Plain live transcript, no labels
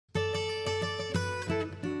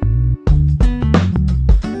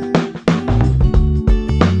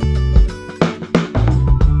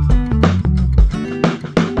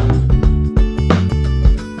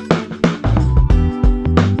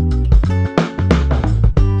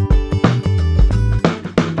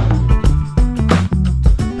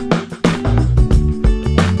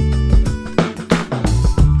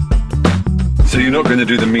you're not going to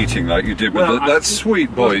do the meeting like you did with that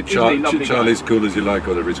sweet boy, Charlie's cool as you like,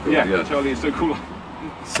 whatever he's called. Yeah, Charlie is so cool.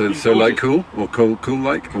 So like cool, or cool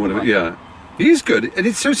like, or whatever. Yeah, he's good, and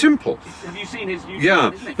it's so simple. Have you seen his YouTube?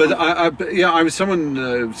 Yeah, but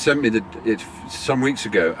someone sent me it some weeks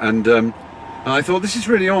ago, and I thought this is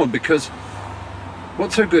really odd because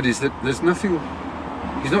what's so good is that there's nothing.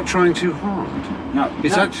 He's not trying too hard. No,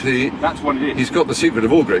 actually that's what it is. He's got the secret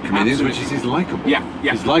of all great comedians, which is he's likeable. Yeah.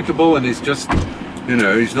 He's likeable, and he's just,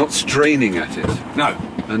 he's not straining at it. No.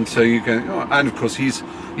 And so you go, and of course he's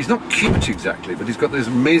not cute exactly, but he's got those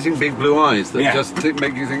amazing big blue eyes that just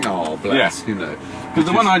make you think, oh bless, Because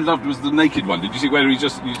the one I loved was the naked one. Did you see where he's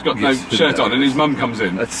got no shirt on and his mum comes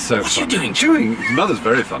in? That's so What's funny. she doing? His mother's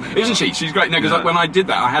very funny. Isn't she? She's great. No, because when I did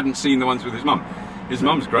that, I hadn't seen the ones with his mum. His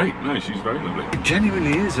mum's great. No, she's very lovely. He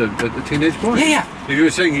genuinely is a teenage boy. Yeah. If you were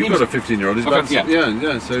saying you've got a 15-year-old, he's about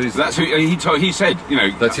so he's, that's who he said.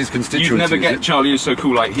 That's his constituency. You'd never get Charlie is so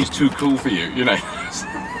cool. Like he's too cool for you.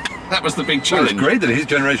 That was the big challenge. Well, it's great that his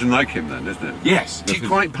generation like him, then, isn't it? Yes. Is he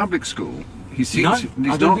quite public school? He seems. No,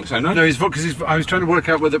 he's I don't think so. No, he's because I was trying to work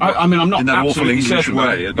out whether. I mean, I'm not in that awful English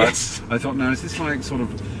way. But yes. I thought, no, is this like sort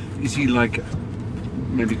of? Is he like?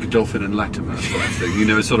 Maybe Godolphin and Latimer sort of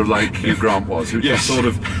thing, sort of like Hugh Grant was, who just sort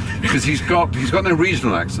of, because he's got no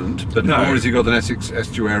regional accent, but nor has he got an Essex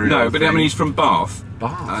estuary. No, but I mean he's from Bath.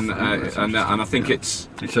 Bath, and I think it's.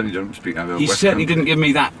 He certainly don't speak. He certainly didn't give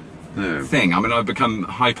me that thing. I mean, I've become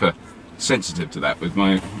hyper sensitive to that with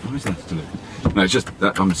my. What is that to do? No, it's just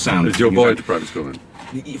that I'm sound. Is your boy to private school then?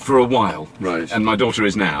 For a while, right? And my daughter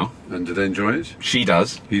is now. And did they enjoy it? She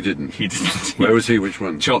does. He didn't. He didn't. Where was he? Which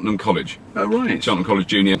one? Cheltenham College. Oh right. Cheltenham College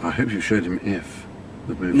Junior. I hope you showed him If.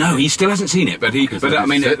 The movie. No, he still hasn't seen it, but he. But I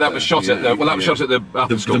mean, that was shot at the. Well, that was shot at the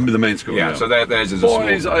upper school. The main school. Yeah. So there's a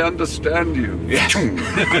Boys, small. I understand you. Yeah.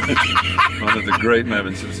 One of the great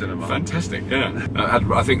moments of cinema. Fantastic. Yeah.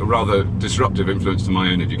 Had, I think, a rather disruptive influence to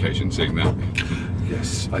my own education. Seeing that.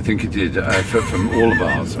 Yes, I think it did. From all of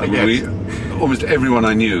ours. I mean, almost everyone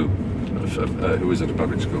I knew who was at a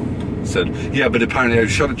public school said, yeah, but apparently I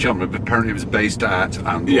was shot at Cheltenham, but apparently it was based at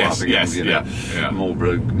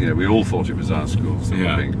Marlborough. We all thought it was our school.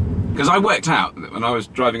 Because I worked out when I was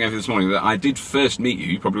driving over this morning that I did first meet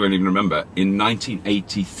you probably won't even remember, in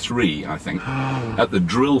 1983, I think, at the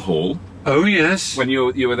Drill Hall. Oh yes. When you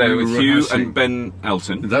were there with Hugh and Ben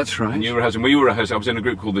Elton. That's right. And you were rehearsing. We were rehearsing. I was in a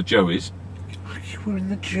group called the Joeys. We're in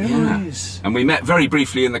the Joeys. Yeah. And we met very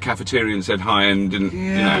briefly in the cafeteria and said hi and didn't,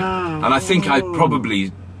 And I think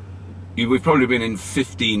we've probably been in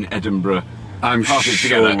 15 Edinburgh parties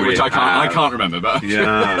together, which I can't remember, but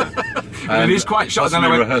it is quite shocking. We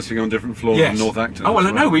were rehearsing on different floors in North Acton. Oh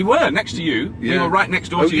well, no, we were next to you. We were right next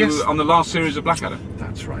door to you on the last series of Blackadder.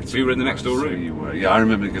 That's right. So we were in the next door room. You were. Yeah, I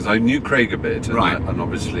remember because I knew Craig a bit, and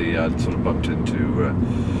obviously I'd sort of bumped into.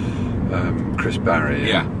 Chris Barry.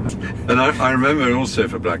 Yeah. And I remember also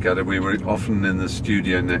for Blackadder we were often in the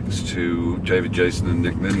studio next to David Jason and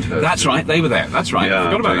Nick Lyndhurst. That's right, they were there. That's right. Yeah,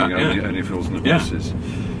 I forgot about that. Only Fools and Horses.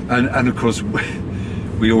 And of course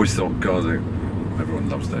we always thought, God, everyone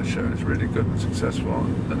loves that show. It's really good and successful.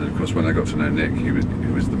 And then of course when I got to know Nick, he was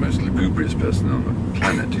the most lugubrious person on the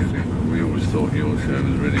planet. We always thought your show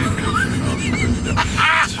was really interesting.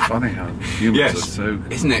 It's funny how humans are so.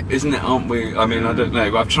 Isn't it? Aren't we? I mean, I don't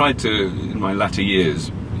know. I've tried to, in my latter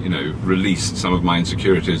years, release some of my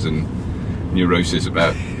insecurities and neurosis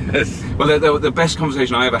about. Yes. Well, the best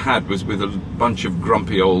conversation I ever had was with a bunch of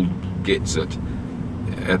grumpy old gits at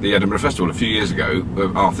the Edinburgh Festival a few years ago.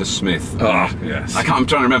 Arthur Smith. Ah, yes. I'm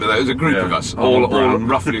trying to remember that. It was a group of us, all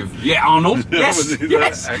roughly. Arnold.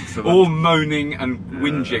 Yes. Excellent. All moaning and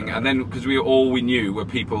whinging, and then because we knew were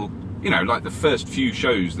people. Like the first few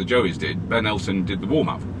shows the Joeys did, Ben Elton did the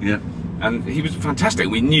warm-up. Yeah. And he was fantastic.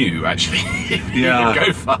 We knew, actually, he would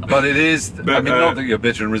go far. But it is, I mean, not that you're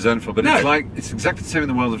bitter and resentful, but it's exactly the same in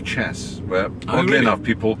the world of chess, where, oddly enough,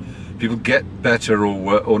 people get better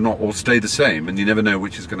or not, or stay the same, and you never know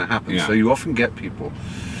which is going to happen. Yeah. So you often get people,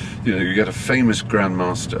 you get a famous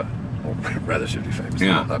grandmaster, or relatively famous,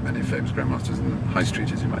 not that many famous grandmasters in the high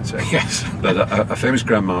street, as you might say. Yes. But a famous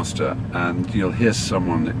grandmaster, and you'll hear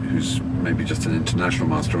someone who's maybe just an international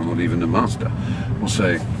master or not even a master, will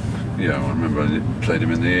say, I remember I played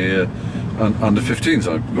him in the under 15s.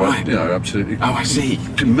 Absolutely. Oh, I see.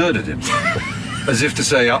 Murdered him. As if to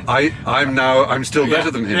say, I'm still better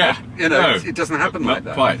than him. Yeah. It doesn't happen like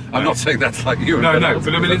that. Quite. I'm not saying that's like you. No.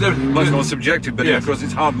 But I mean, much more subjective. But of course,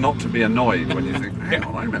 it's hard not to be annoyed when you think, hang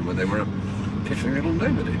on, I remember when they were a piffling little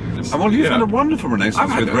nobody. And well, you've had a wonderful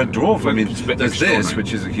renaissance with Red Dwarf. I mean, there's this,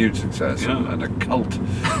 which is a huge success and a cult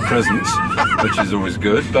presence, which is always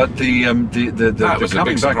good. But the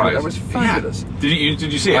coming back, that was fabulous. Yeah.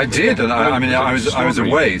 Did you see it? I did, and I was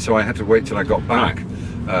away, so I had to wait till I got back. Right.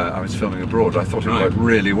 I was filming abroad. I thought it worked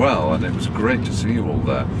really well, and it was great to see you all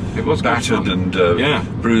there. It was battered and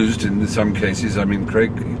bruised in some cases. I mean,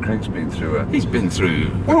 Craig's been through he's been through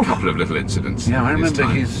a couple of little incidents. Yeah, I remember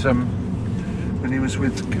his when he was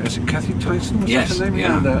with Kathy Tyson. Was her name?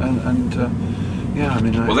 Yeah, I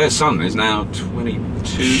mean. Well, their son is now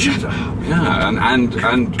 22. Shut up. Yeah,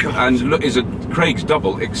 and look, is Craig's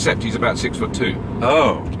double, except he's about 6'2".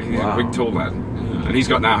 Oh, he's a big, tall lad. And he's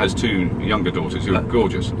has 2 younger daughters who are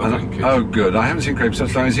gorgeous, I think. Oh, good. I haven't seen Craig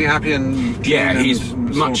such time. Is he happy and he's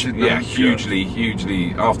much,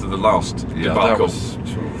 hugely after the last debacle.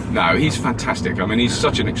 No, he's fantastic. I mean, he's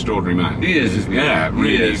such an extraordinary man. He is, isn't he? Yeah,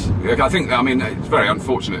 really. He is. I think, I mean, it's very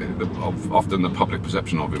unfortunate that often the public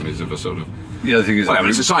perception of him is of a sort of... Yeah, I think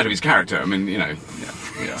it's a side of his character. I mean, you know...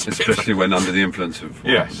 Yeah. Especially when under the influence of...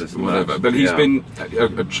 whatever. But he's been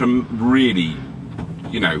really,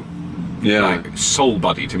 you know... like soul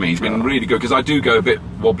buddy to me. He's been really good, because I do go a bit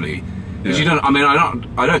wobbly. Because you don't. I mean,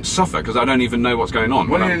 I don't suffer because I don't even know what's going on.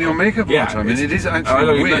 Well, in your makeup all the time. I mean, it is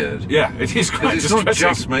actually weird. It is quite It's not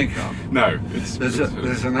just makeup. No, there's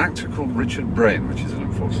an actor called Richard Brain, which is an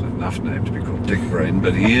unfortunate enough name to be called Dick Brain,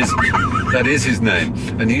 but he is that is his name.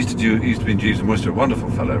 And he used to be in Jeeves and Wooster, a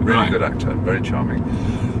wonderful fellow, really good actor, very charming.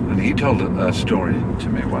 And he told a story to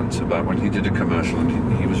me once about when he did a commercial,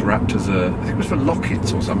 and he was wrapped as I think it was for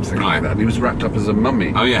Lockheed's or something like that, and he was wrapped up as a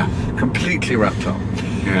mummy. Oh yeah. Completely wrapped up.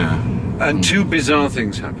 Yeah. And 2 bizarre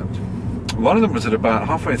things happened. One of them was at about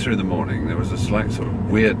halfway through the morning, there was a slight sort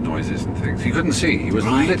of weird noises and things. He couldn't see, he was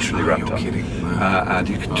literally wrapped up. Kidding. And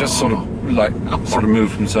he could just sort of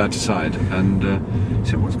move from side to side. And he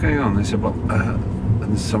said, "What's going on?" They said, "Well,"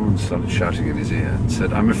 and someone started shouting in his ear and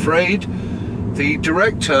said, "I'm afraid the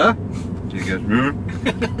director," he goes,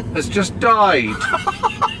 "has just died."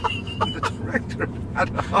 The director had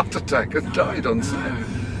a heart attack and died on set.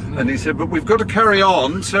 And he said, "But we've got to carry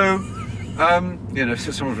on, so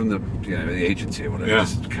so someone from the agency or whatever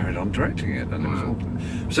just carried on directing it, and it was all.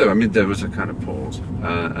 So I mean, there was a kind of pause,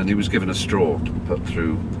 and he was given a straw to put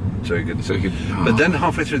through, so he could. But then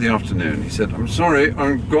halfway through the afternoon, he said, "I'm sorry,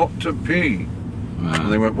 I've got to pee."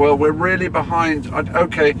 And they went, "Well, we're really behind.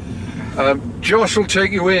 Okay, Josh will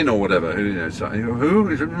take you in or whatever." Who?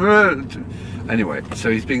 He said, anyway, so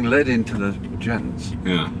he's being led into the gents.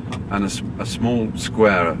 Yeah. And a small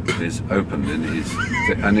square is opened in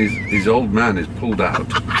and his old man is pulled out,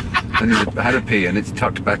 and he's had a pee, and it's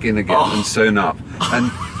tucked back in again and sewn up. And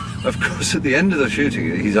of course, at the end of the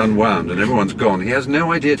shooting, he's unwound and everyone's gone. He has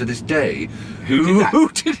no idea to this day who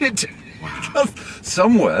did it. Wow.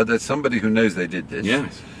 Somewhere there's somebody who knows they did this.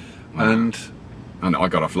 Yes. Wow. And I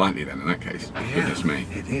got off lightly then in that case. Goodness me.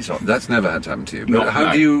 It is. That's never had to happen to you. But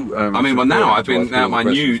how do you? I mean, well, now I've been. Now my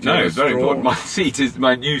new. No, very important.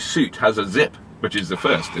 My new suit has a zip, which is the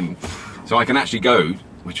first, and so I can actually go,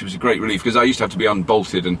 which was a great relief, because I used to have to be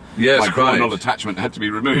unbolted, and my coronal attachment had to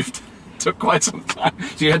be removed. It took quite some time,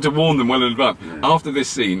 so you had to warn them well in advance. Yeah. After this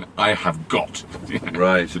scene, I have got to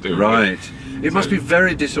do it. Right. It must be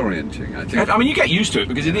very disorienting. I think. I mean, you get used to it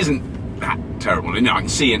because it isn't that terrible. You know, I can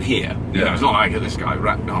see and hear. You know, it's not like this guy.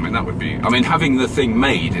 I mean, that would be. I mean, having the thing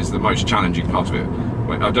made is the most challenging part of it.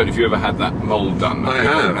 I don't know if you ever had that mould done. I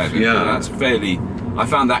have. Yeah. That's fairly. I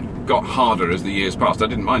found that got harder as the years passed. I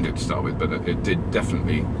didn't mind it to start with, but it did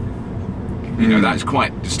definitely. You know, that's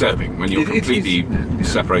quite disturbing when you're completely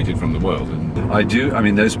separated from the world. And I do. I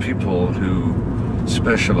mean, those people who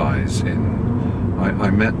specialise in.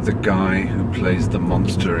 I met the guy who plays the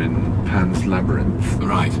monster in Pan's Labyrinth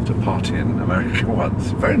at a party in America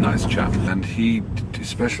once. Very nice chap. And he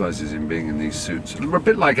specialises in being in these suits. A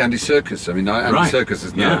bit like Andy Serkis. I mean, Andy Serkis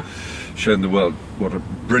has now shown the world what a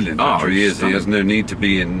brilliant actor he is. He has no need to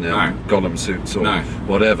be in Gollum suits or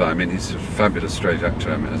whatever. I mean, he's a fabulous straight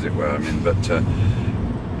actor, as it were. I mean, but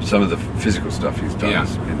some of the physical stuff he's done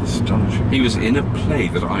has been astonishing. He was in a play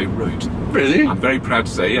that I wrote. Really? I'm very proud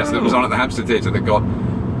to say, yes. That was on at the Hampstead Theatre that got,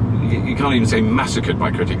 you can't even say massacred by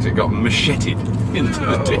critics, it got macheted into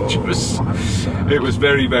the ditch. It was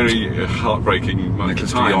very, very heartbreaking.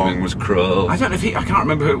 Nicholas de Jong was cruel. I don't know if I can't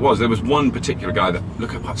remember who it was. There was one particular guy that,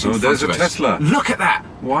 look at what's in front there's of a us. Tesla. Look at that.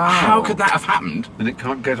 Wow. How could that have happened? And it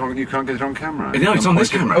can't get on, you can't get it on camera. No, it's on this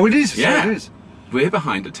camera. Oh, it is? Yeah. So it is. We're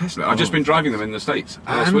behind a Tesla. I've just been driving them in the States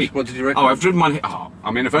last week. What did you reckon? Oh, I've driven one.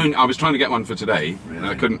 I mean, if only I was trying to get one for today, and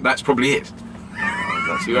I couldn't. That's probably it.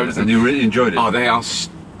 And you really enjoyed it? Oh, they are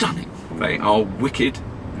stunning. They are wicked.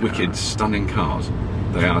 wicked, stunning cars.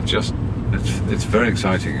 They are just... It's very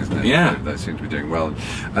exciting, isn't it? Yeah. They seem to be doing well.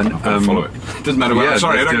 And follow it. Doesn't matter where.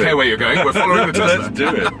 Sorry, I don't care where you're going. We're following the Tesla. Let's do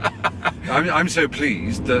it. I'm so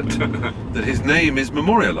pleased that his name is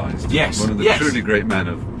memorialised. Yes. One of the truly great men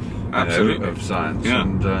of of science. Yeah.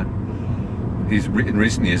 And he's in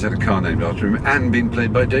recent years had a car named after him and been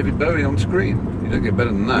played by David Bowie on screen. You don't get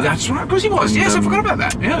better than that. That's right. Of course he was. And, yes, I forgot about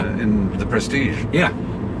that. Yeah. In The Prestige. Yeah.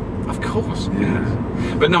 Of course,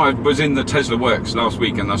 yes. But no, I was in the Tesla Works last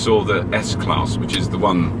week and I saw the S-Class, which is the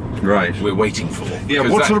one we're waiting for. Yeah,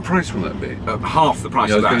 what sort of price will that be? Half the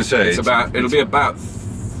price of that. I was going to say, it'll be about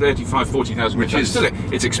 35,000–40,000. Which is still,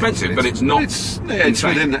 it's expensive, but it's not. It's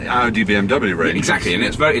within our BMW range. Exactly, and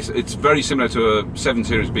it's very similar to a 7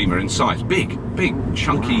 Series Beamer in size. Big,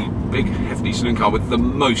 chunky, big, hefty saloon car with the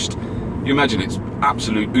most. You imagine it's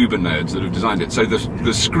absolute Uber nerds that have designed it. So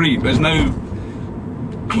the screen, there's no.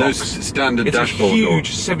 No standard dashboard. It's a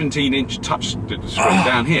huge 17-inch touch screen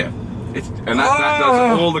down here, and that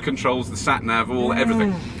does all the controls, the sat nav,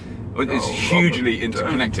 everything. It's hugely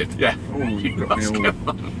interconnected. Yeah.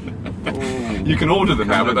 You can order them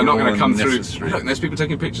now, but they're not going to come through. Look, there's people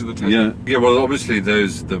taking pictures of the Tesla. Yeah. Well, obviously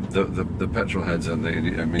those the petrol heads and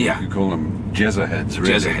you call them jezza heads.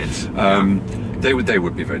 Really. Jezza heads. They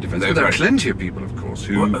would be very defensive. There are plenty of people, of course,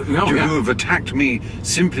 who have attacked me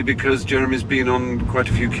simply because Jeremy's been on quite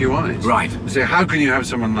a few QIs. Right. They say, how can you have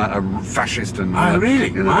someone like a fascist and? Really?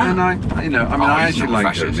 And I actually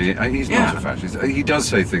like Jeremy. He's not a fascist. He does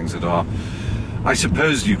say things that are, I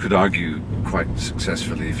suppose, you could argue quite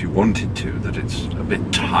successfully if you wanted to, that it's a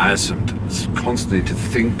bit tiresome constantly to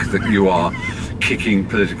think that you are kicking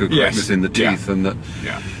political correctness in the teeth and that.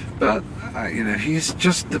 Yeah. But. He's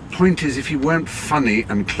just, the point is, if he weren't funny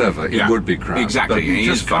and clever, it would be crap. Exactly, but he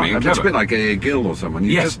is funny and clever. It's a bit like A.A. Gill or someone.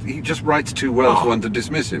 He just writes too well for one to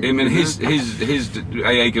dismiss him. I mean, his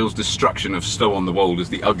A.A. Gill's destruction of Stow on the Wold as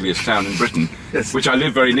the ugliest town in Britain, which I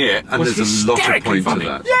live very near, and was there's a lot of points funny.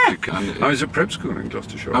 to that. Yeah. I was at prep school in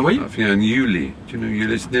Gloucestershire. Oh, were you? Yeah, in Ewley. Do you know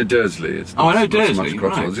Ewley? It's near Dursley. It's I know Dursley. So much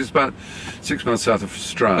Cotswolds. It's about 6 miles south of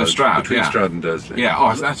Stroud. Between Stroud and Dursley.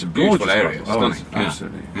 Yeah. That's a beautiful area. Stunning.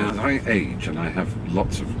 Absolutely. I age and I have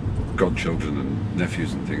lots of godchildren and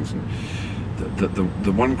nephews and things, and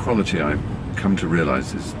the one quality I've come to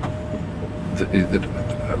realise is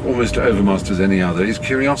that almost overmasters any other is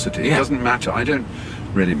curiosity. It doesn't matter. I don't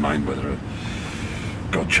really mind whether a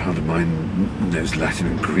godchild of mine knows Latin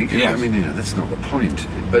and Greek. I mean, that's not the point.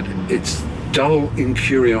 But it's dull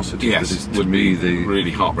incuriosity that is, to me, the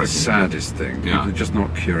really heartbreaking, saddest thing. People are just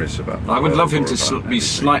not curious about. I would love him to be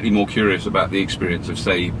slightly more curious about the experience of,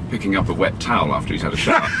 say, picking up a wet towel after he's had a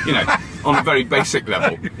shower. On a very basic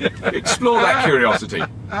level. Explore that curiosity.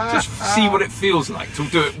 Just see what it feels like to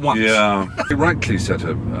do it once. Yeah. He rightly set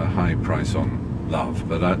a high price on love,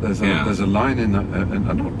 but there's a line in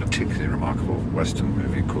a not particularly remarkable Western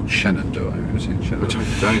movie called Shenandoah. Have you ever seen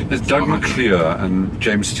Shenandoah? There's Doug McClure and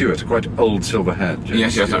James Stewart, a quite old silver-haired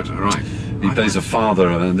James Stewart. Right. He plays a father,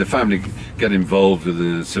 and the family get involved with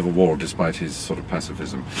the Civil War despite his sort of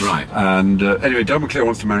pacifism. Right. And anyway, Doug McClure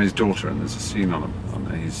wants to marry his daughter, and there's a scene on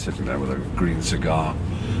he's sitting there with a green cigar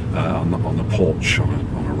on the porch on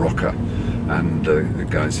a rocker. And the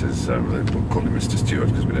guy says, we'll call him Mr. Stewart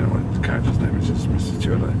because we don't know what the character's name is. He says, Mr.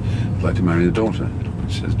 Stewart, I'd like to marry the daughter.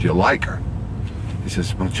 He says, do you like her? He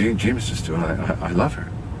says, well, gee, Mr. Stewart, I love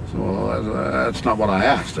her. So, well, that's not what I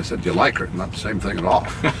asked. I said, do you like her? Not the same thing at all.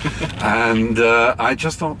 And I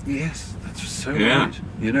just thought, yes, that's so right.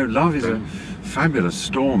 Love is a fabulous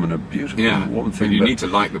storm and a beautiful warm thing. But you need to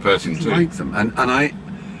like the person too. Like them. And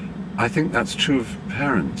I think that's true of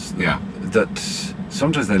parents. That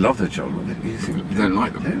sometimes they love their children, but you think they don't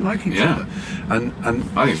like them. They don't like each other. And I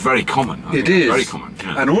think it's very common. It is very common.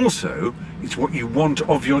 Yeah. And also, it's what you want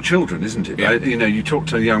of your children, isn't it? Yeah. You talk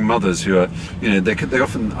to young mothers who are, they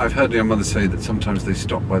often. I've heard young mothers say that sometimes they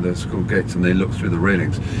stop by their school gates and they look through the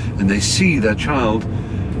railings, and they see their child.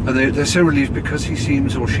 And they're so relieved because he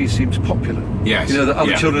seems or she seems popular. Yes. The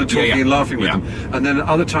other children are talking and laughing with them. And then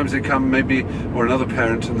other times they come or another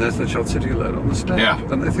parent, and there's the child sitting alone on the step.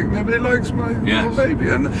 And they think, nobody likes my little baby.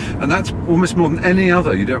 And that's almost more than any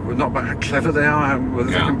other. Not about how clever they are, whether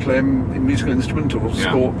they can play a musical instrument or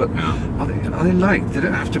sport, but are they liked? They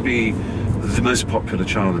don't have to be the most popular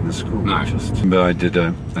child in the school. No. But I did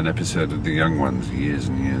an episode of The Young Ones years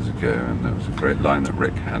and years ago, and there was a great line that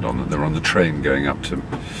Rick had on it. They were on the train going up to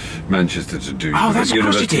Manchester to do the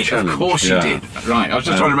University Challenge. Of course you did. Right, I was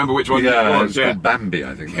just trying to remember which one it was. It's called Bambi,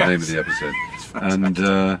 I think, the name of the episode. And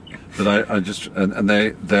but I just and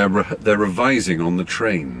they're revising on the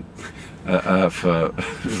train for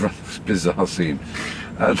a bizarre scene.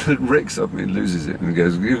 And Rick suddenly loses it and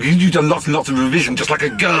goes, "You've done lots and lots of revision, just like a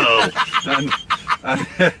girl."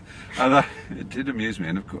 and it did amuse me.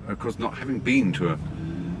 And of course, not having been to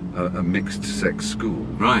a mixed-sex school,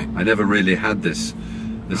 right? I never really had this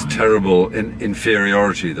terrible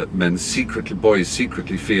inferiority that boys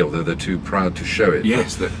secretly feel, though they're too proud to show it.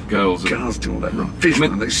 Yes, that girls do all that revision,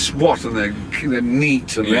 and they swat, and they're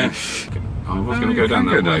neat, and I was going to go down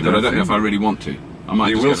that way, but I don't know if I really want to. I might.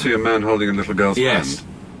 You will see a man holding a little girl's hand.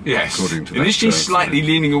 Yes. According to and is she slightly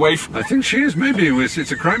leaning away from? I think she is. Maybe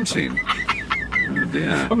it's a crime scene.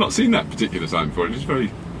 Yeah. I've not seen that particular sign before. It's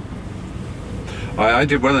very. I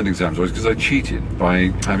did well in exams always because I cheated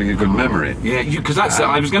by having a good memory. Yeah, because that's.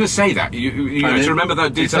 I was going to say that. You know, to remember the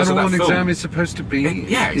details of that film. Is that all an exam is supposed to be?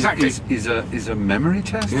 Yeah, exactly. Is a memory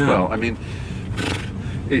test? Yeah. Well, I mean,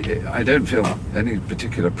 I don't feel any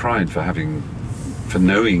particular pride for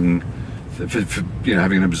knowing. For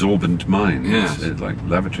having an absorbent mind, like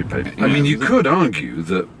lavatory paper. I mean, you could argue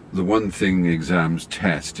that the one thing exams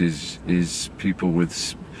test is people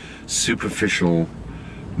with superficial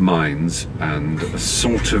minds and a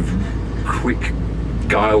sort of quick,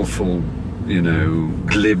 guileful,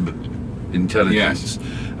 glib intelligence,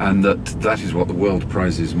 and that is what the world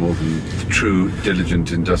prizes more than true,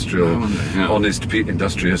 diligent, industrial,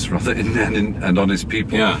 industrious rather, and honest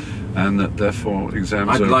people. Yeah. And that therefore exams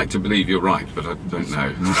I'd like to believe you're right, but I don't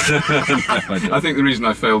know. I think the reason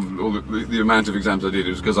I failed all the amount of exams I did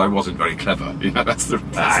was because I wasn't very clever. That's the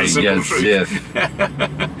simple truth. Yes.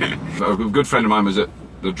 A good friend of mine was at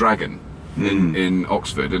the Dragon in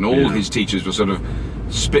Oxford, and all his teachers were sort of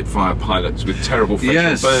Spitfire pilots with terrible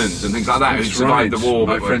facial burns and things like that who survived the war.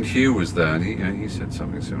 My friend Hugh was there, and he said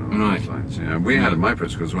something similar along those lines. We had in my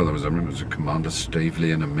prep school as well. I remember it was a Commander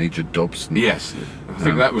Staveley and a Major Dobson. Yes, I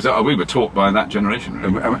think that was. We were taught by that generation,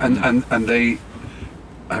 really. and they,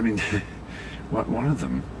 I mean, one of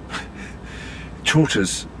them taught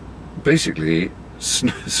us basically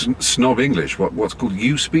snob English, what's called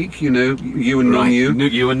you speak, you and non-you.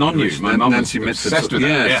 You and non-you. My mum was obsessed with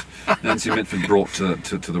that. Nancy Mitford brought to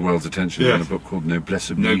the world's attention in a book called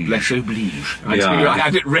Noblesse Oblige. Noblesse Oblige. I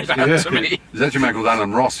had it read out to me. There's actually a man called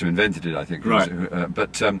Alan Ross who invented it, I think. Right.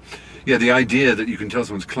 The idea that you can tell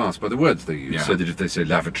someone's class by the words they use, so that if they say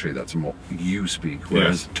lavatory, that's more you speak,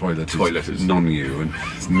 whereas toilet is non-you, and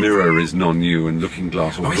mirror is non-you, and looking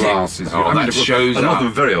glass or glass is. That shows a lot of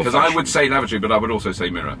them very old. Because I would say lavatory, but I would also say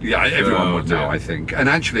mirror. Yeah, everyone would now, I think. And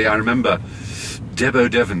actually, I remember Debo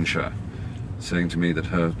Devonshire saying to me that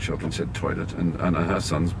her children said toilet, and her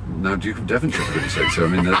son's now Duke of Devonshire, for goodness sake. So I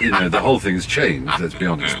mean, the whole thing's changed. Let's be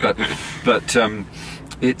honest. But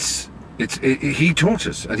he taught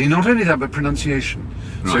us, and he not only that, but pronunciation.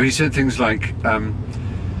 Right. So he said things like,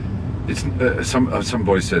 some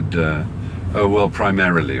boy said, "Oh well,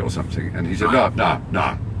 primarily" or something, and he said,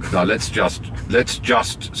 "No, let's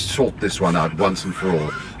just sort this one out once and for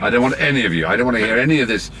all. I don't want any of you. I don't want to hear any of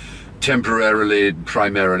this temporarily,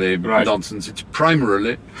 primarily nonsense. It's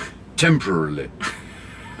primarily, temporarily."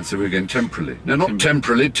 And so we're going temporally. No, not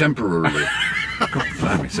temporally, temporarily. God,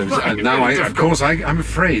 blimey. And now, I'm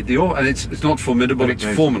afraid and it's not formidable. It's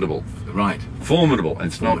formidable. Right. Formidable.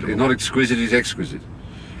 It's not exquisite. It's exquisite.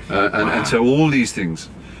 And so all these things.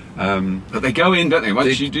 But they go in, don't they?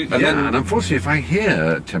 Once you do. And unfortunately, if I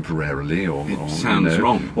hear temporarily or sounds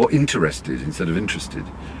wrong, or interested instead of interested.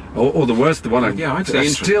 Or the worst, the one I'd say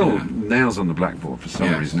still nails on the blackboard for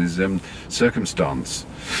some reason is circumstance.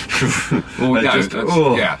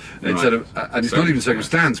 Instead of, and it's not even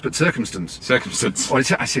circumstance, but circumstance. Circumstance. Or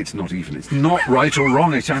I say it's not even. It's not right or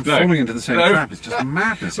wrong. I'm falling into the same trap. It's just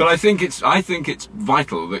madness. But I think it's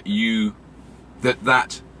vital that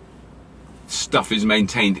that stuff is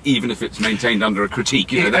maintained, even if it's maintained under a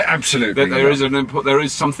critique. Absolutely. That there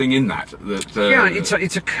is something in that.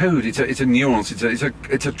 It's a code. It's a nuance.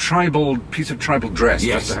 It's a tribal piece of tribal dress.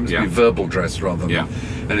 Yes. It happens to be verbal dress rather than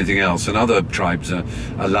anything else. And other tribes are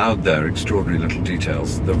allowed their extraordinary little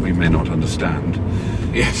details that we may not understand.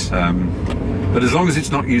 Yes. But as long as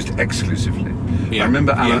it's not used exclusively. I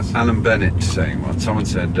remember Alan Bennett saying once. Someone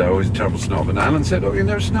said, "Oh, he's a terrible snob," and Alan said,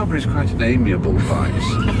 "Oh, snobbery is quite an amiable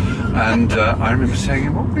vice." And I remember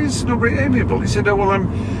saying, "What is snobbery amiable?" He said, "Oh, well,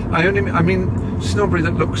 I mean snobbery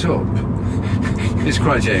that looks up is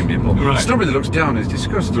quite amiable. Right. Snobbery that looks down is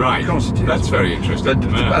disgusting." Right. Of course it is. That's very interesting.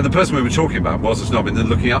 But the person we were talking about was a snob in the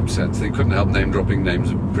looking up sense. They couldn't help name-dropping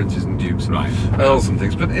names of princes and dukes and earls and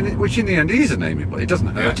things, but which in the end is an amiable. It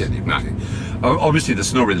doesn't hurt anybody. No. Obviously, the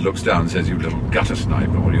snobbery that looks down and says, "You little gutter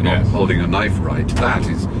sniper," or "You're not holding a knife right," that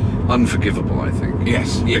is unforgivable, I think.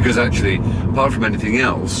 Yes. Because actually, apart from anything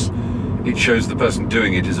else, it shows the person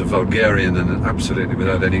doing it is a vulgarian and absolutely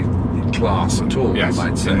without any class at all. Yes, you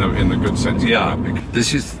might say. in the good sense. Yeah,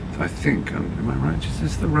 this is, I think, am I right? Is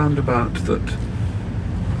this the roundabout that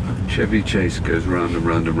Chevy Chase goes round and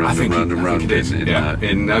round and round and round and round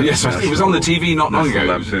in? Yes, it was on the TV not long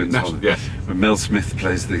ago. Yes, when Mel Smith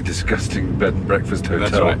plays the disgusting bed and breakfast hotel.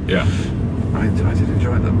 That's right. Yeah, I did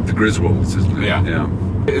enjoy them. The Griswolds, isn't it? Yeah.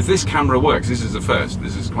 If this camera works, this is the first.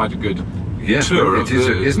 This is quite a good. Yes, tour it is,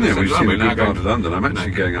 isn't it? We've seen a good part going of London. I'm actually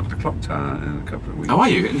going up the clock tower in a couple of weeks. Oh, are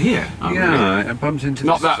you in here? Oh, yeah, really? I bumped into.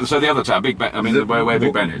 Not that. So the other tower, Big Ben. I mean, where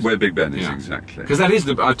Big Ben is. Where Big Ben is, exactly. Because that is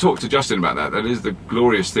the. I talked to Justin about that. That is the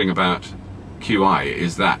glorious thing about QI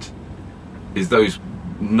is those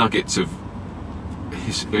nuggets of.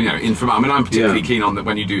 Information. I mean, I'm particularly keen on that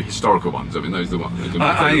when you do historical ones. I mean, those are the ones.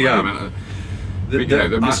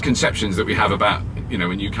 The misconceptions that we have about,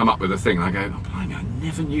 when you come up with a thing, and I go, oh, blimey, I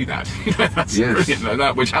never knew that. That's brilliant,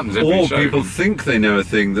 that, which happens every show. Or people think they know a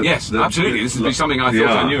thing that... Yes, absolutely. This is something I thought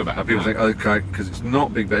I knew about. People think, okay, because it's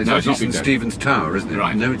not Big Ben. It's not St Stephen's Tower, isn't it?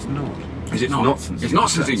 Right. No, it's not. Is it not? It's not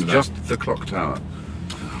St Stephen's Tower. It's just the clock tower.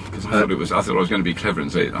 I thought I was going to be clever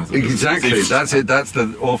and say it. Exactly. That's it. That's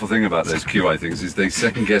the awful thing about those QI things, is they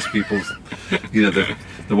second guess people's, the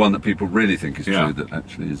one that people really think is true that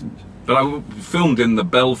actually isn't. But I filmed in the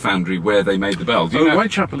Bell Foundry where they made the bells.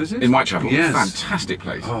 Whitechapel, is it? In Whitechapel. Yes. Fantastic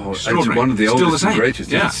place. Oh, it's one of the oldest and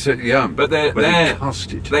greatest. Yeah. But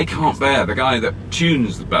they can't bear, the guy that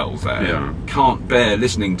tunes the bells there can't bear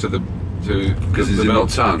listening to the... Because it's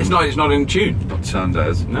not sound. It's not in tune. Not sound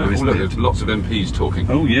as. No, there's lots of MPs talking.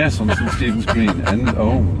 Oh yes, on St Stephen's Green. And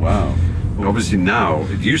oh wow. Well, obviously now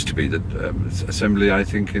it used to be that assembly, I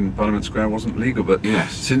think, in Parliament Square wasn't legal, but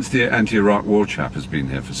since the anti-Iraq war chap has been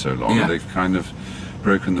here for so long, they've kind of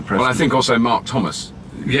broken the precedent. Well, I think also Mark Thomas,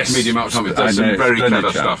 comedian Mark Thomas, does some very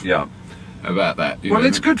clever stuff. Yeah. About that. Well,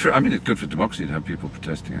 it's good for. I mean, it's good for democracy to have people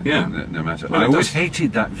protesting. No matter. Well, I always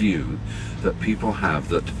hated that view that people have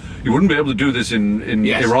that you wouldn't be able to do this in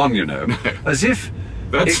Iran, as if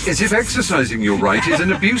exercising your right is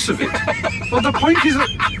an abuse of it. Well, the point is that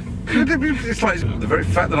it's like the very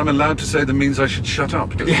fact that I'm allowed to say them means I should shut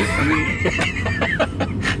up. Doesn't it? I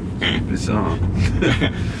mean, bizarre.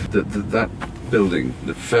 that building,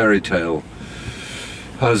 the fairy tale.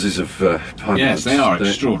 Houses of Parliament. Yes, they are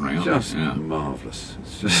extraordinary. Just marvellous.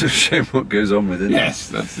 It's just a shame what goes on with it. Yes,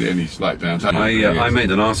 that's the only slight downside. I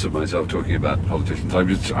made an arse of myself talking about politicians.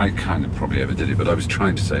 I kind of probably overdid it, but I was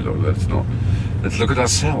trying to say, look, let's look at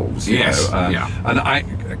ourselves. And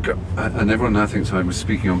everyone now thinks I was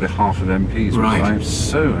speaking on behalf of MPs. Right. I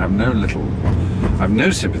have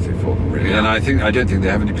no sympathy for them really, and I don't think they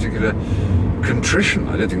have any particular contrition.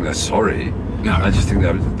 I don't think they're sorry. No. I just think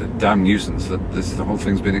they're a damn nuisance that the whole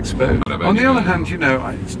thing's been exposed. On the other hand,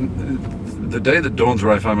 the day that dawns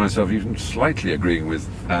where I find myself even slightly agreeing with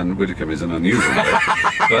Anne Widdecombe is an unusual day.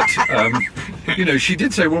 But, she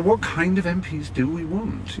did say, well, what kind of MPs do we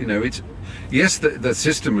want? Yes, the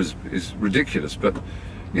system is ridiculous, but,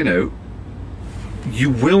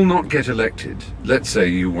 you will not get elected. Let's say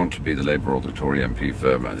you want to be the Labour or the Tory MP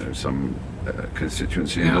for, I don't know, some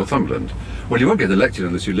constituency in Northumberland. Well, you won't get elected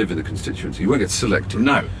unless you live in the constituency. You won't get selected.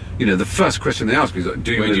 No. The first question they ask is,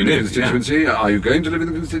 do you live in the constituency? Are you going to live in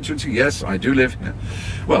the constituency? Yes, I do live here.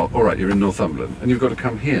 Well, all right, you're in Northumberland, and you've got to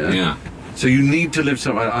come here. Yeah. So you need to live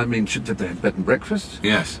somewhere. I mean, should they have bed and breakfast?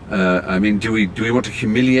 Yes. I mean, do we want to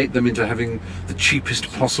humiliate them into having the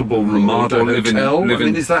cheapest possible Ramada hotel?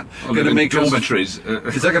 Is that going to make dormitories?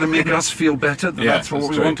 Is that going to make us feel better? That's what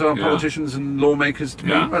we want our politicians and lawmakers to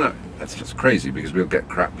be. Well, no, that's just crazy because we'll get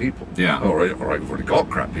crap people. Yeah. All right, we've already got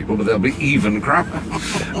crap people, but they'll be even crapper.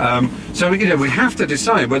 So we have to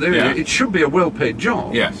decide whether it should be a well-paid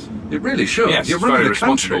job. Yes. It really should. Yes, You're running the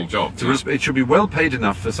country. Job. It should be well paid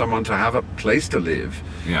enough for someone to have a place to live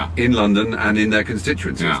in London and in their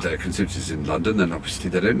constituency. If their constituency is in London, then obviously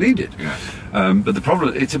they don't need it. Yes. But the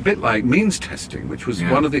problem, it's a bit like means testing, which was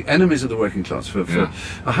one of the enemies of the working class for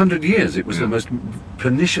 100 years. It was the most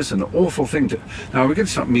pernicious and awful thing to... Now we're going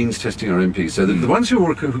to start means testing our MPs so that the ones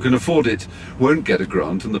who can afford it won't get a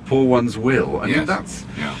grant and the poor ones will. I mean, that's...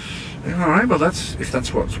 All right, well, if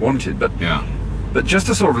that's what's wanted, but... But just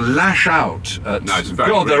to sort of lash out at, they've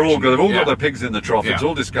all got their pigs in the trough, it's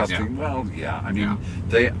all disgusting. Well, I mean,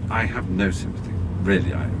 I have no sympathy,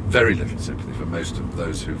 really. I have very little sympathy for most of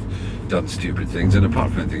those who've done stupid things, and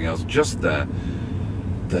apart from anything else, just their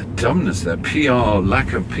dumbness, their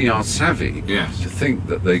lack of PR savvy, to think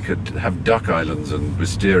that they could have duck islands and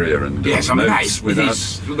wisteria and the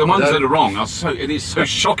ones that are wrong are it is so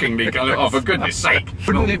shockingly kind of, oh, for goodness sake.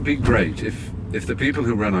 Wouldn't it be great if the people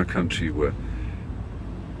who run our country were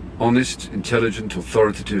honest, intelligent,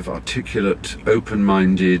 authoritative, articulate,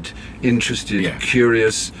 open-minded, interested,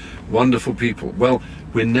 curious, wonderful people. Well,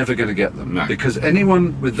 we're never going to get them, because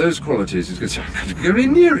anyone with those qualities is going to say, "I'm going to go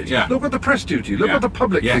in near it. Look what the press do to you. Look what the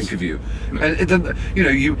public think of you." And then, you know,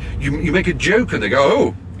 you make a joke and they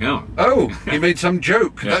go, "Oh, he made some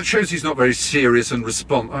joke. That shows he's not very serious and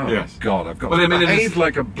oh God, I've got to behave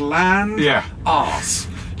like a bland arse,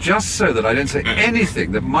 just so that I don't say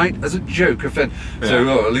anything that might, as a joke, offend." So,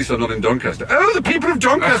 oh, at least I'm not in Doncaster. Oh, the people of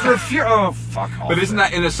Doncaster are oh, fuck off. But isn't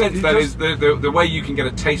that, in a sense, that is the way you can get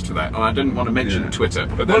a taste for that? And I didn't want to mention Twitter,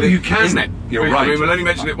 but well, you can, isn't it? You're right. I mean, we'll only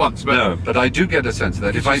mention it once, but no, but I do get a sense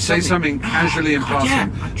that if I say something casually in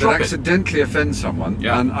passing that accidentally offends someone,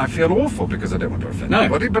 and I feel awful because I don't want to offend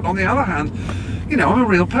anybody. But on the other hand, you know, I'm a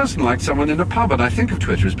real person, like someone in a pub, and I think of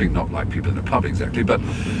Twitter as being not like people in a pub exactly, but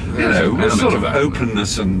you know, a sort of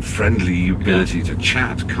openness and friendly ability to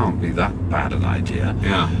chat can't be that bad an idea.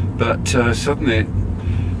 But suddenly,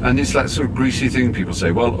 and it's that sort of greasy thing people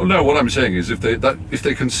say. Well, no, what I'm saying is if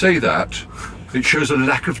they can say that, it shows a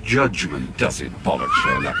lack of judgment, does it? Bollocks,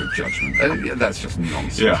 show a lack of judgment. That's just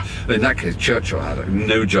nonsense. In that case, Churchill had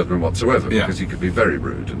no judgment whatsoever, because he could be very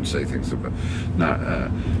rude and say things that were,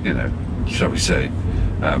 you know, shall we say,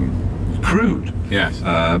 crude.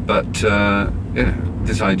 But you know,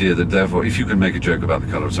 this idea that therefore, if you can make a joke about the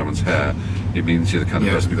colour of someone's hair, it means you're the kind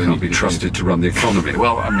of person who can't be trusted to run the economy.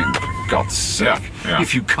 Well, I mean, for God's sake,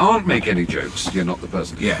 if you can't make any jokes, you're not the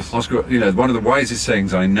person. Oscar, you know, one of the wisest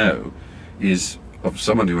sayings I know is of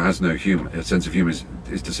someone who has no humour, a sense of humour,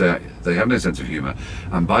 is to say they have no sense of humour,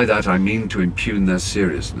 and by that I mean to impugn their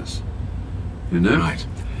seriousness. You know?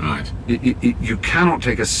 You cannot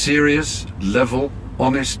take a serious, level,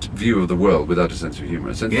 honest view of the world without a sense of humour.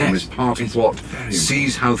 A sense of humour is part of what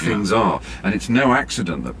sees how things are, and it's no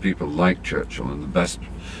accident that people like Churchill and the best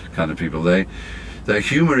kind of people, their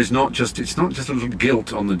humour is not just, it's not just a little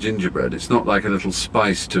gilt on the gingerbread, it's not like a little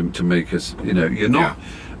spice to make us, you know, you're not,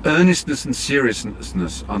 earnestness and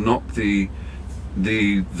seriousness are not the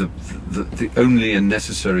only and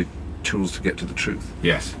necessary tools to get to the truth.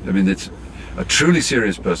 I mean, it's a truly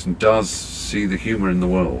serious person does see the humour in the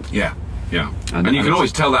world. And you can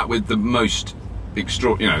always tell that with the most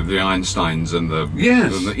extraordinary, you know, the Einsteins and the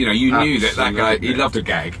you know, you knew that guy, he loved a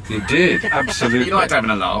gag. He did, absolutely. He liked having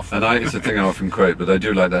a laugh. And it's a thing I often quote, but I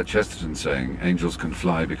do like that Chesterton saying, "Angels can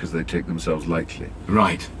fly because they take themselves lightly."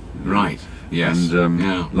 And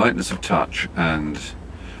lightness of touch, and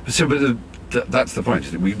so, but that's the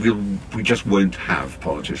point. We just won't have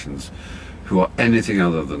politicians who are anything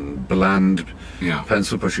other than bland,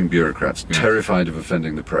 pencil-pushing bureaucrats, terrified of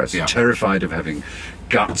offending the press, terrified of having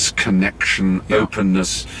guts, connection,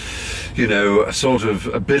 openness, you know, a sort of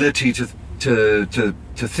ability to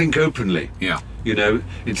think openly. You know,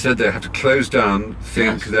 instead they have to close down,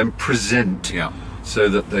 think, then present, so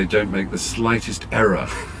that they don't make the slightest error.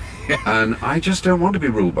 And I just don't want to be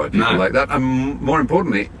ruled by people like that. And more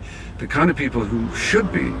importantly, the kind of people who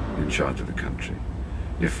should be in charge of the country,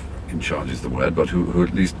 if in charge is the word, but who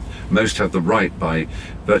at least most have the right by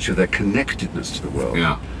virtue of their connectedness to the world,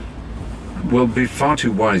 will be far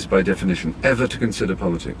too wise by definition ever to consider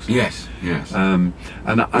politics. And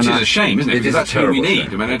which is a shame, isn't it? Because that's who we need.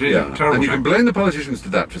 I mean, it is a terrible and you shame. can blame the politicians to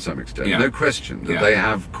that for some extent. No question that they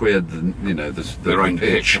have queered their own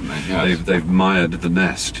pitch. They've mired the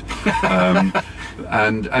nest.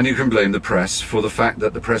 And you can blame the press for the fact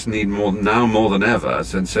that the press need more than ever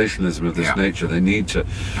sensationalism of this nature. They need to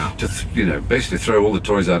you know, basically throw all the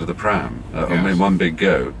toys out of the pram in one big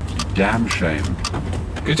go. Damn shame.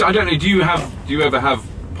 I don't know. Do you ever have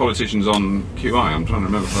politicians on QI? I'm trying to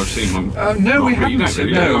remember if I've seen one. No, we haven't.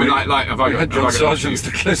 No, I mean, have I had John Sargent's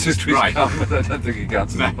the closest we've come, but I don't think he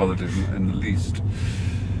counts as a politician in the least.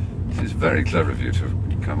 It's very clever of you to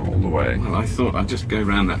have come all the way. Well, I thought I'd just go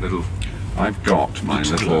round that little. I've got my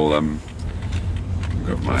little.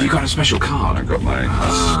 Have you got a special card? I've got my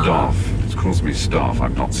staff. It calls me staff.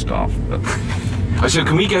 I'm not staff, but. So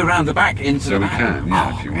can we go round the back into the back? So we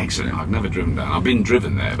can, if you want. Excellent. I've never driven down. I've been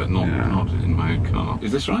driven there, but not in my own car.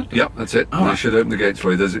 Is this right? Yep, that's it. I should open the gates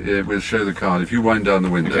for you. We'll show the card. If you wind down the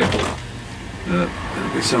window,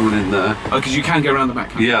 there'll be someone in there. Oh, because you can go around the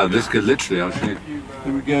back. Yeah, this could literally. I'll show you.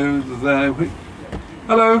 There we go. There.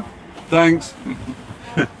 Hello. Thanks.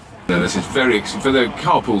 No, this is for the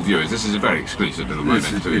Carpool viewers. This is a very exclusive little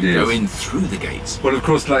moment to go in through the gates. Well, of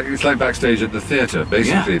course, it's like backstage at the theatre.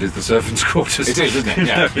 Basically, it is the servants' quarters. It is, isn't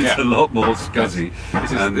it? It's a lot more scuzzy.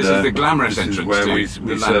 This is the glamorous entrance where to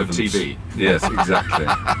the land of TV. Yes, exactly.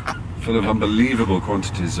 Full of unbelievable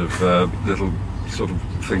quantities of little sort of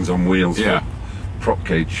things on wheels for prop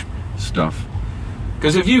cage stuff.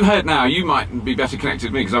 Because if you heard now, you might be better connected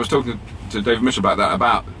to me, because I was talking to David Mitchell about that,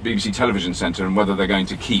 about BBC Television Centre and whether they're going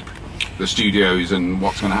to keep the studios and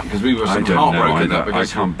what's going to happen, because we were sort of heartbroken. I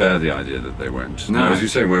can't bear the idea that they won't. No, as you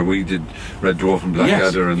say, where we did Red Dwarf and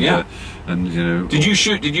Blackadder, and you know. Did you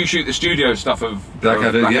shoot the studio stuff of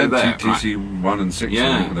Blackadder? Yeah, TC 1 and 6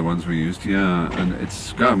 were the ones we used. Yeah, and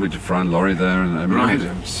it's going. We did Fry and Laurie there, and I mean, we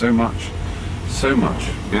did so much. So much.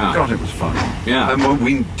 Yeah. God, it was fun. Yeah. And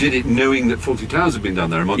we did it knowing that 40 Towers had been done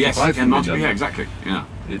there, and Monty Python had been done there. Exactly. Yeah.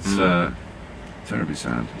 It's terribly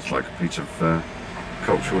sad. It's like a piece of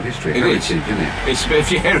cultural history. Heritage, isn't it? It's a bit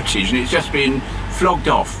of your heritage, and it's just been flogged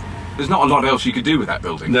off. There's not a lot else you could do with that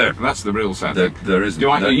building. No. That's the real sad thing. There isn't. You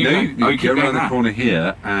go around the corner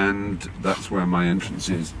here, and that's where my entrance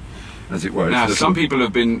is, as it were. Now, some people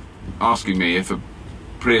have been asking me if a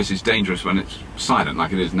Prius is dangerous when it's silent,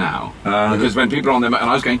 like it is now. Because when people are on their, and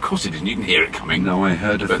I was going, of course it isn't. You can hear it coming. No, I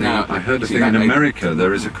heard a thing. I heard a thing in America.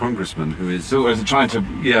 There is a congressman who is trying to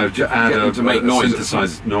add to make noise,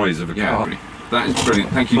 synthesized noise of a car. That is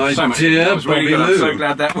brilliant. Thank you so much. Dear Bobby Lou. I'm so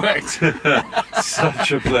glad that worked.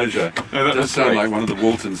 Such a pleasure. It does sound like one of the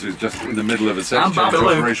Waltons who's just in the middle of a sex change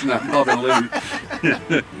operation. Bobby Lou.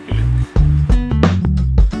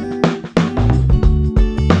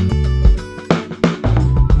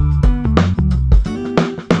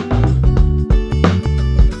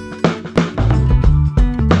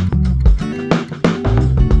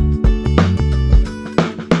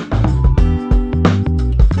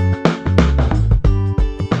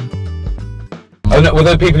 Were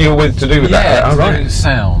there people you were with to do with that? Yeah, right.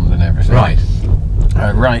 Sound and everything. Right.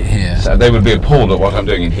 Right here. So they would be appalled at what I'm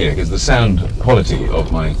doing in here, because the sound quality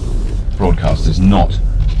of my broadcast is not.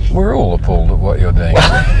 We're all appalled at what you're doing.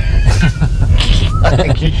 I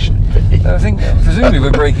think you should be. I think, presumably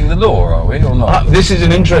we're breaking the law, are we, or not? This is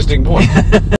an interesting point.